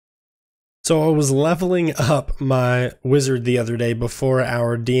So I was leveling up my wizard the other day before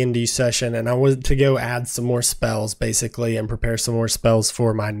our D&D session, and I wanted to go add some more spells basically and prepare some more spells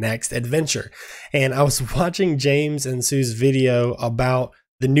for my next adventure. And I was watching James and Sue's video about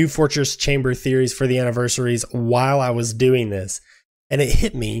the new Fortress Chamber theories for the anniversaries while I was doing this. And it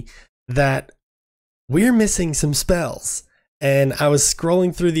hit me that we're missing some spells. And I was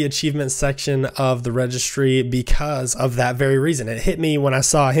scrolling through the achievement section of the registry because of that very reason. It hit me when I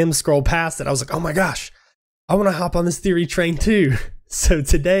saw him scroll past it. I was like, oh my gosh, I want to hop on this theory train too. So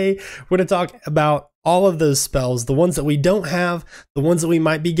today we're going to talk about all of those spells, the ones that we don't have, the ones that we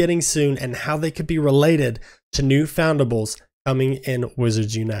might be getting soon, and how they could be related to new foundables coming in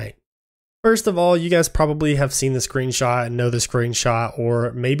Wizards Unite. First of all, you guys probably have seen the screenshot and know the screenshot,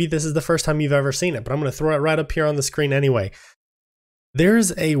 or maybe this is the first time you've ever seen it, but I'm going to throw it right up here on the screen anyway.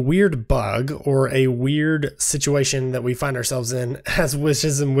 There's a weird bug or a weird situation that we find ourselves in as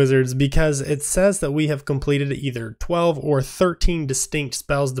witches and wizards because it says that we have completed either 12 or 13 distinct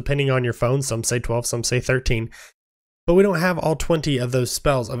spells depending on your phone. Some say 12, some say 13. But we don't have all 20 of those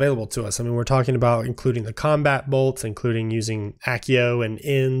spells available to us. I mean, we're talking about including the combat bolts, including using Accio and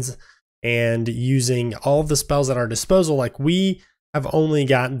Ends, and using all of the spells at our disposal. Like, we have only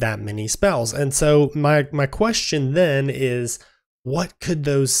got that many spells. And so my question then is, what could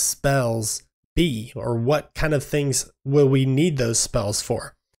those spells be, or what kind of things will we need those spells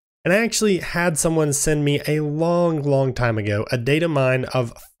for? And I actually had someone send me a long time ago a data mine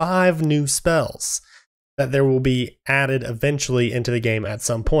of 5 new spells that there will be added eventually into the game at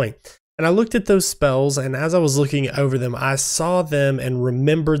some point. And I looked at those spells, and as I was looking over them, I saw them and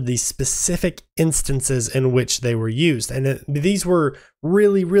remembered the specific instances in which they were used. And these were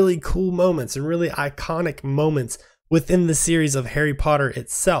really cool moments and really iconic moments within the series of Harry Potter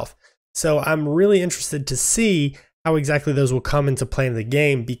itself. So I'm really interested to see how exactly those will come into play in the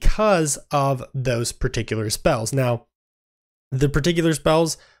game because of those particular spells. Now, the particular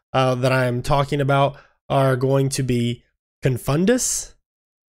spells that I'm talking about are going to be Confundus,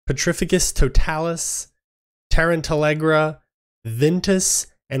 Petrificus Totalis, Tarantalegra, Ventus,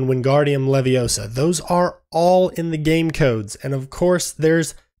 and Wingardium Leviosa. Those are all in the game codes. And of course,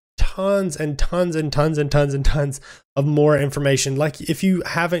 there's tons of more information. Like, if you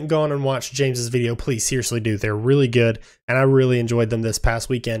haven't gone and watched James's video, please seriously do. They're really good, and I really enjoyed them this past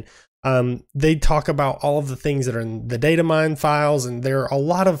weekend. They talk about all of the things that are in the data mine files, and there are a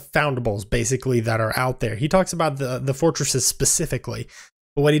lot of foundables basically that are out there. He talks about the fortresses specifically,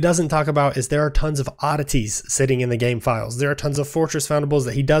 but what he doesn't talk about is there are tons of oddities sitting in the game files. There are tons of fortress foundables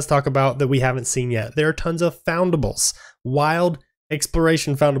that he does talk about that we haven't seen yet. There are tons of foundables, wild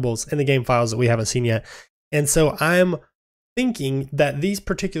exploration foundables in the game files that we haven't seen yet. And so I'm thinking that these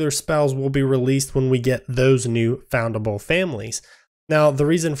particular spells will be released when we get those new foundable families. Now, the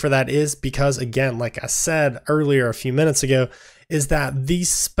reason for that is because, again, like I said earlier a few minutes ago, is that these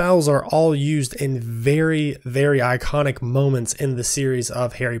spells are all used in very iconic moments in the series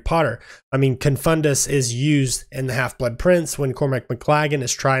of Harry Potter. I mean, Confundus is used in The Half-Blood Prince when Cormac McLaggen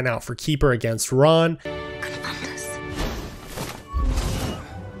is trying out for Keeper against Ron.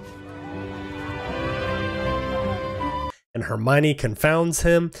 And Hermione confounds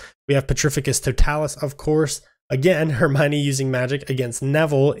him. We have Petrificus Totalis, of course. Again, Hermione using magic against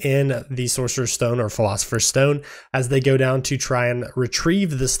Neville in the Sorcerer's Stone or Philosopher's Stone as they go down to try and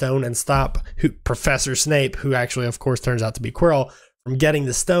retrieve the stone and stop Professor Snape, who actually, of course, turns out to be Quirrell, from getting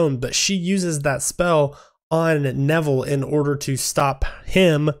the stone. But she uses that spell on Neville in order to stop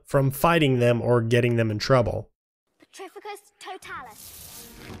him from fighting them or getting them in trouble. Petrificus Totalis.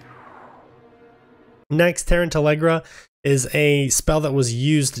 Next, Tarantalegra is a spell that was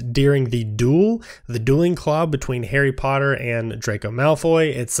used during the dueling club between Harry Potter and Draco Malfoy.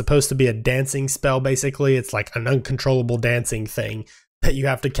 It's supposed to be a dancing spell, basically. It's like an uncontrollable dancing thing that you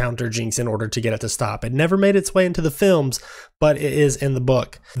have to counter Jinx in order to get it to stop. It never made its way into the films, but it is in the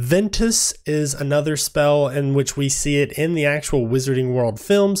book. Ventus is another spell in which we see it in the actual Wizarding World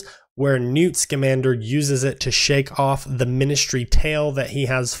films, where Newt Scamander uses it to shake off the Ministry tail that he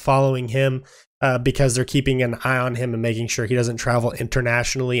has following him, because they're keeping an eye on him and making sure he doesn't travel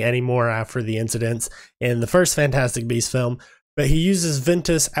internationally anymore after the incidents in the first Fantastic Beasts film. But he uses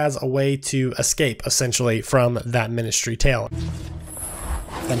Ventus as a way to escape, essentially, from that Ministry tail.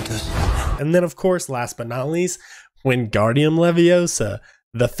 Ventus. And then, of course, last but not least, Wingardium Leviosa,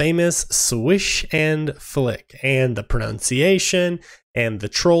 the famous swish and flick, and the pronunciation, and the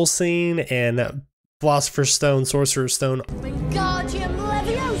troll scene, and Philosopher's Stone, Sorcerer's Stone. Wingardium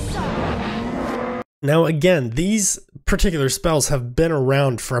Leviosa! Now again, these particular spells have been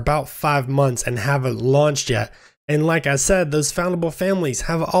around for about 5 months and haven't launched yet. And like I said, those foundable families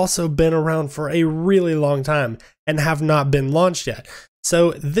have also been around for a really long time and have not been launched yet.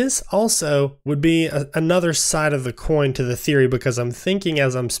 So this also would be another side of the coin to the theory, because I'm thinking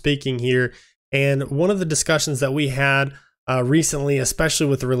as I'm speaking here, and one of the discussions that we had recently, especially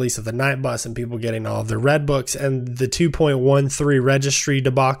with the release of the Night Bus and people getting all of their red books and the 2.13 registry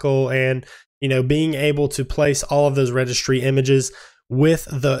debacle, and being able to place all of those registry images with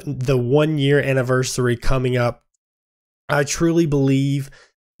the 1 year anniversary coming up, I truly believe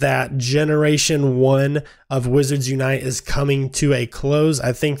that Generation 1 of Wizards Unite is coming to a close.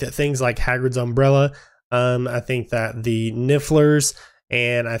 I think that things like Hagrid's Umbrella, I think that the Nifflers,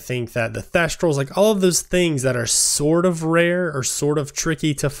 and I think that the Thestrals, like all of those things that are sort of rare or sort of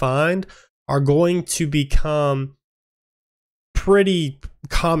tricky to find, are going to become pretty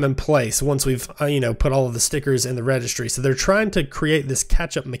commonplace once we've put all of the stickers in the registry. So they're trying to create this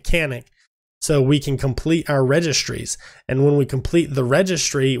catch-up mechanic so we can complete our registries. And when we complete the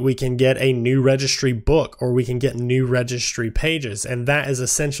registry, we can get a new registry book, or we can get new registry pages. And that is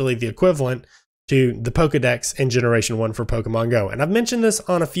essentially the equivalent to the Pokedex in Generation 1 for Pokemon Go. And I've mentioned this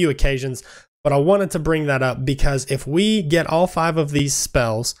on a few occasions, but I wanted to bring that up because if we get all 5 of these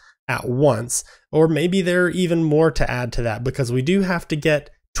spells at once, or maybe there are even more to add to that, because we do have to get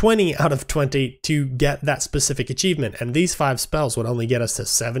 20 out of 20 to get that specific achievement, and these 5 spells would only get us to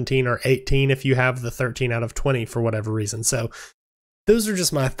 17 or 18 if you have the 13 out of 20 for whatever reason. So those are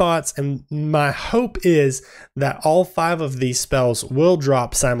just my thoughts, and my hope is that all 5 of these spells will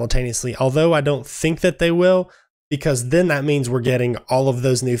drop simultaneously, although I don't think that they will, because then that means we're getting all of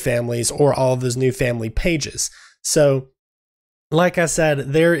those new families or all of those new family pages. So like I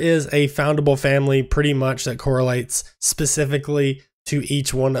said, there is a foundable family pretty much that correlates specifically to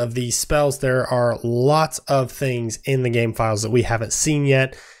each one of these spells. There are lots of things in the game files that we haven't seen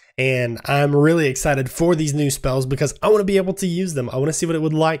yet, and I'm really excited for these new spells because I want to be able to use them. I want to see what it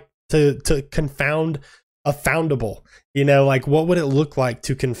would like to confound a foundable. Like what would it look like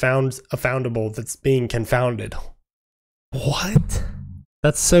to confound a foundable that's being confounded? What?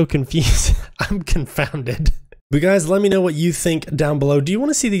 That's so confusing. I'm confounded. But guys, let me know what you think down below. Do you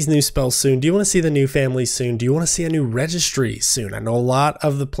want to see these new spells soon? Do you want to see the new families soon? Do you want to see a new registry soon? I know a lot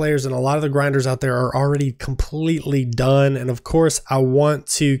of the players and a lot of the grinders out there are already completely done. And of course, I want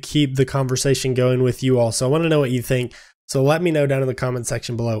to keep the conversation going with you all. So I want to know what you think. So let me know down in the comment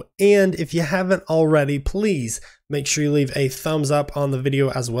section below. And if you haven't already, please make sure you leave a thumbs up on the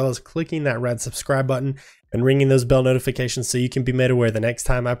video, as well as clicking that red subscribe button and ringing those bell notifications so you can be made aware the next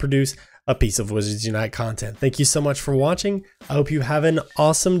time I produce a piece of Wizards Unite content. Thank you so much for watching. I hope you have an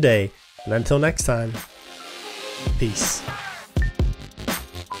awesome day. And until next time, peace.